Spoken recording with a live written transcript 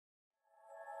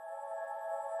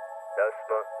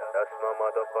That's my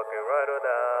motherfucking ride or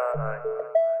die.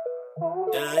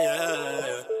 Yeah.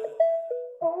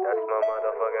 That's my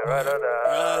motherfucking ride or die.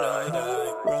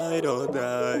 Ride or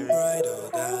die.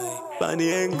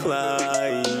 Bonnie and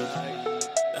Clyde.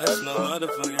 That's my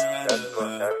motherfucking ride or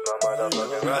die. That's my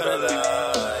motherfucking ride or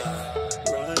die.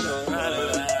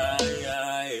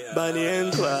 Bonnie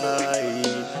and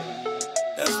Clyde.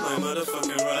 That's my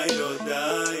motherfucking ride or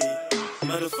die.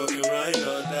 Motherfucking ride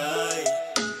or die.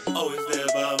 Always there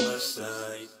by my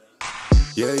side.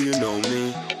 Yeah, you know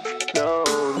me.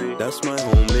 That's my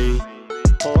homie.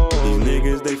 These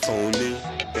niggas, they phony.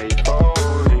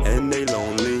 And they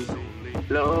lonely.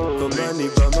 But Bonnie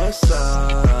by my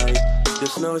side.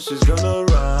 Just know she's gonna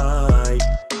ride.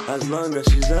 As long as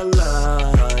she's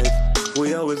alive,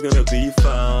 we always gonna be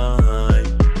fine.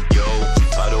 Yo,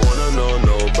 I don't wanna know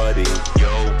nobody.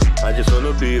 Yo, I just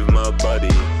wanna be with my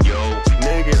buddy. Yo,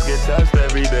 niggas get touched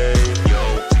every day. Yo,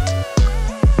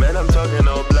 man, I'm talking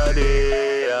all bloody.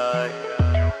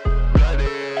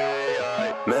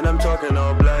 Man, I'm talking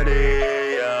all bloody.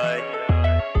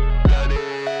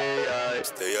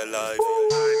 Stay alive.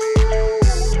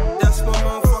 That's my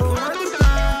motherfucking ride or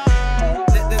die.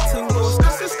 Let the ting go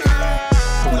sky to sky.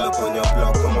 Pull up on your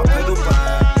block on my pedal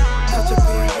bike. Catch a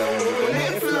pig and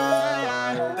let it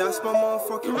fly. That's my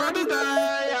motherfucking ride or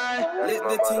die. Let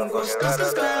the ting go sky to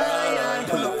sky.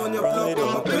 Pull up on your block on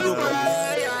my pedal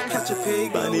bike. Catch a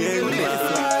pig and let it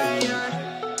fly.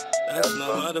 That's my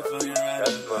motherfucking ride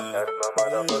or die. That's my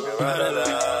motherfucking ride or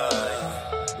die.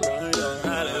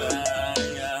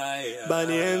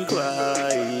 Bonnie and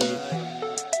Clyde.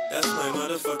 That's my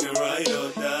motherfucking ride or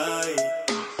die.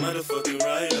 Motherfucking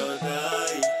ride or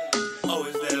die.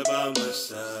 Always there by my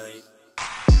side.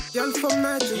 Young from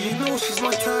Niger, you know she's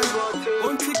my type.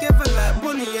 One together like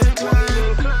Bonnie and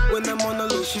Clyde. When I'm on the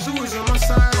low, she's always on my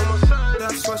side.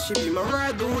 That's why she be my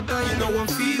ride or die. You know I'm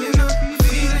feeling her,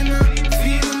 feeling her,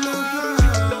 feeling her.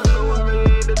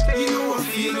 You know I'm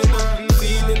feeling her,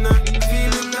 feeling her,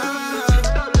 feeling her.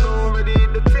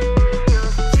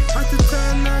 Had to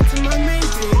turn her to my main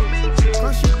team,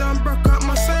 cause she done broke up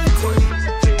my side team.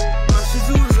 Now she's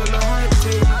always on the hype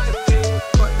team,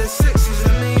 but the sex is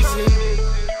amazing.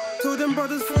 Told them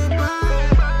brothers fall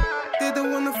back, they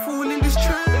don't wanna fall in this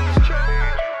trap.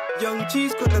 Young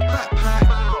G's got the backpack,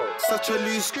 such a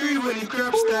loose screw when he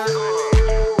grabs that.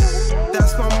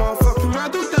 That's my motherfucking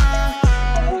ride or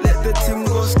die. Let the ting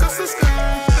go sky to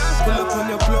sky. Pull up on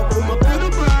your block with my pedal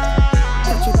bike.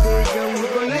 Catch a pig and we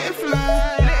gon' let it fly.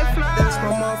 That's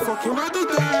my motherfucking ride or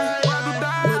die.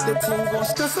 Let the ting go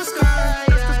sky to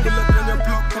sky.